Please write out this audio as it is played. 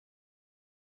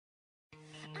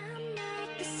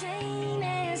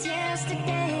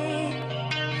yesterday.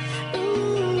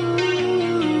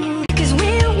 Ooh, 'cause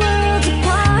we're worlds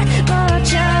apart, but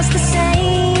just the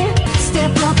same.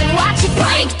 Step up and watch it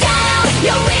break down.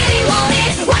 You really want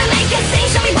it? Wanna make a scene?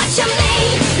 Show me what you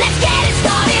mean. Let's get it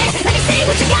started. Let me see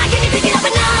what you got. Can you pick it up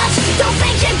a notch? Don't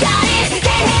think you got it.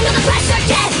 Can't handle the pressure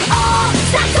yet. Oh,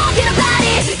 stop talking about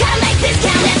it. Gotta make this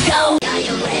count. Let's go. Are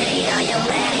you ready? Are you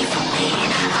ready for me?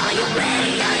 Are you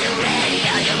ready? Are you ready?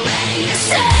 Are you ready to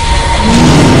say?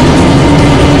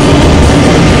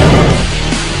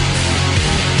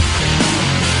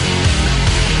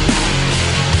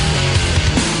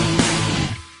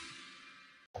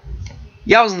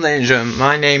 Yow's and ladies and gentlemen,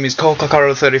 my name is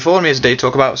CAW34. I'm here today to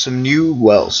talk about some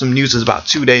news that's about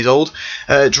 2 days old.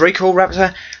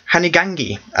 Dracoraptor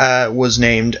hanigangi was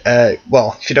named,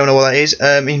 well, if you don't know what that is,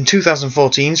 in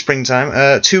 2014,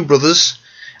 springtime, two brothers,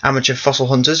 amateur fossil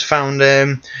hunters, found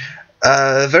a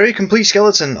very complete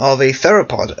skeleton of a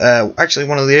theropod, actually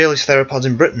one of the earliest theropods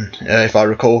in Britain, if I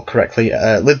recall correctly,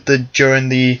 lived during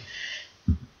the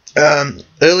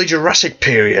early Jurassic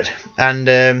period,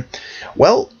 and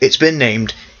well, it's been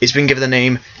named. It's been given the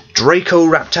name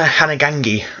Dracoraptor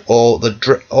hanigangi, or the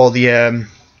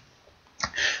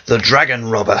dragon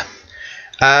robber.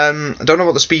 I don't know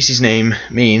what the species name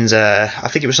means. I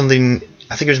think it was something.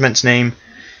 I think it was meant to name,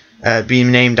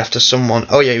 being named after someone.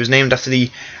 Oh yeah, it was named after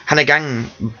the Hanigang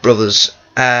brothers.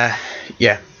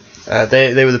 Yeah.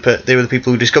 They were the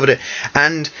people who discovered it,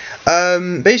 and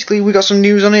basically we got some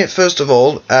news on it. First of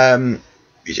all,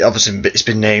 obviously it's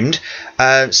been named.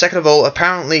 Second of all,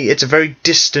 apparently it's a very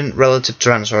distant relative to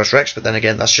Tyrannosaurus Rex, but then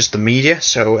again that's just the media.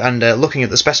 So, and looking at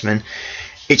the specimen,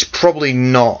 it's probably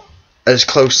not as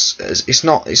close as it's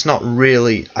not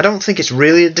really. I don't think it's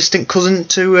really a distant cousin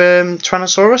to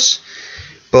Tyrannosaurus,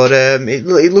 but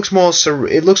it looks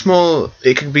more.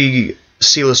 It could be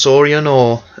Coelosaurian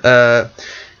or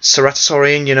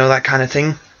Ceratosaurian, you know, that kind of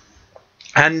thing.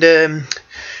 And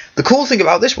the cool thing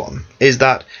about this one is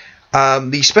that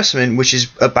the specimen, which is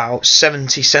about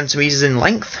 70 centimeters in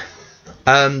length,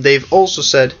 they've also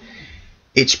said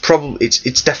it's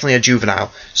definitely a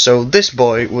juvenile. So this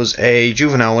boy was a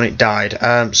juvenile when it died.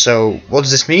 So what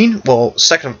does this mean? Well,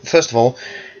 first of all,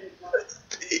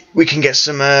 we can get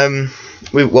some.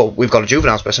 We've got a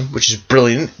juvenile specimen, which is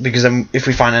brilliant, because then if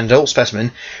we find an adult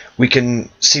specimen, we can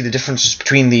see the differences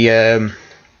between the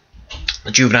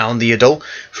juvenile and the adult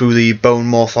through the bone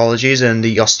morphologies and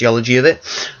the osteology of it.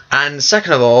 And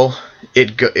second of all,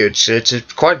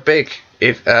 it's quite big.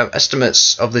 If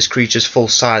estimates of this creature's full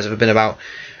size have been about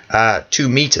 2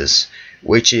 meters,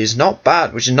 which is not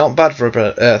bad. Which is not bad for a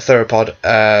theropod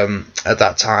at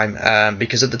that time,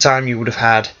 because at the time you would have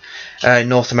had in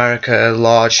North America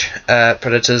large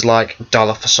predators like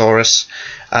Dilophosaurus.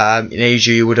 In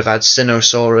Asia you would have had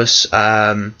Sinosaurus.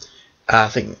 I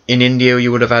think in India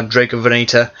you would have had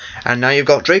Dracovenator, and now you've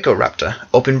got Dracoraptor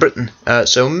up in Britain.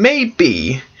 So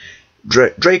maybe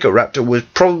Dracoraptor was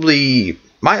probably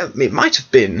might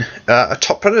have been a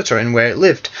top predator in where it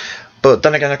lived, but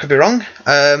then again I could be wrong.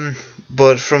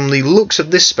 But from the looks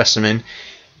of this specimen,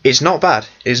 it's not bad.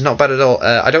 It's not bad at all.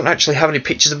 I don't actually have any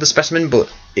pictures of the specimen,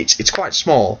 but it's quite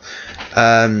small.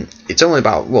 It's only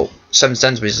about 7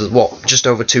 centimeters, just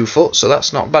over 2 foot. So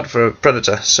that's not bad for a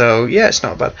predator. So yeah, it's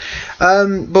not bad.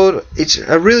 But it's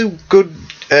a really good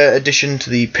addition to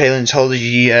the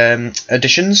paleontology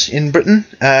additions in Britain.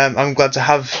 I'm glad to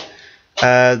have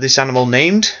this animal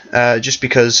named, just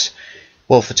because,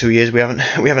 well, for 2 years we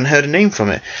haven't heard a name from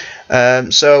it.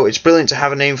 So it's brilliant to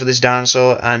have a name for this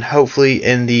dinosaur, and hopefully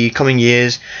in the coming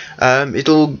years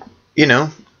it'll, you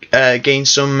know, gain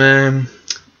some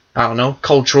I don't know,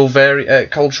 cultural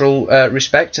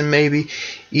respect, and maybe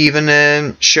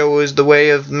even show us the way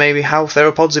of maybe how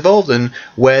theropods evolved and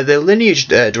where their lineage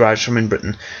derives from in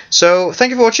Britain. So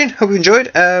thank you for watching. Hope you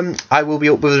enjoyed. I will be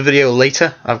up with a video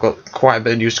later. I've got quite a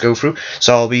bit of news to go through,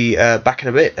 so I'll be back in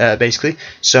a bit, basically.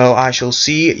 So I shall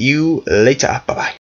see you later. Bye bye.